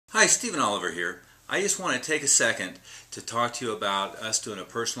Hi, Stephen Oliver here. I just want to take a second to talk to you about us doing a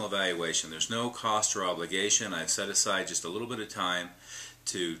personal evaluation. There's no cost or obligation. I've set aside just a little bit of time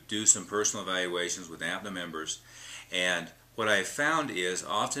to do some personal evaluations with NAPMA members. And what I've found is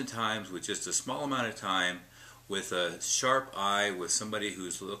oftentimes with just a small amount of time, with a sharp eye, with somebody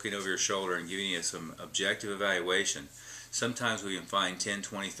who's looking over your shoulder and giving you some objective evaluation, sometimes we can find 10,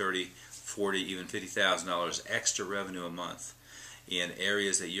 20, 30, 40, even $50,000 extra revenue a month in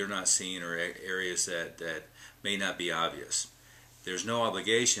areas that you're not seeing or areas that may not be obvious. There's no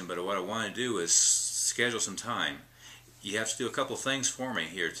obligation, but what I want to do is schedule some time. You have to do a couple things for me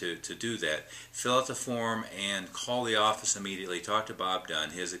here to do that. Fill out the form and call the office immediately. Talk to Bob Dunn.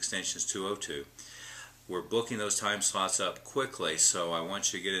 His extension is 202. We're booking those time slots up quickly, so I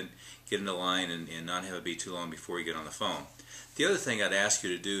want you to get in the line and not have it be too long before you get on the phone. The other thing I'd ask you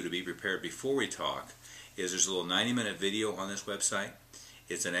to do to be prepared before we talk is there's a little 90-minute video on this website.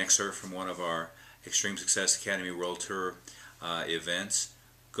 It's an excerpt from one of our Extreme Success Academy World Tour events.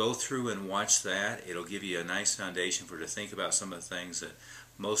 Go through and watch that. It'll give you a nice foundation to think about some of the things that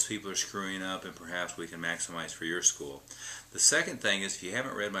most people are screwing up and perhaps we can maximize for your school. The second thing is, if you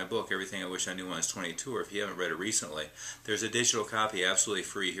haven't read my book, Everything I Wish I Knew When I Was 22, or if you haven't read it recently, there's a digital copy absolutely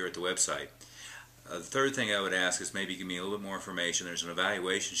free here at the website. The third thing I would ask is maybe give me a little bit more information. There's an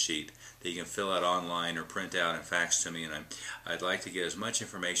evaluation sheet that you can fill out online or print out and fax to me, and I'd like to get as much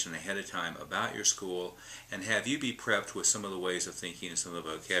information ahead of time about your school and have you be prepped with some of the ways of thinking and some of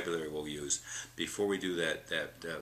the vocabulary we'll use before we do that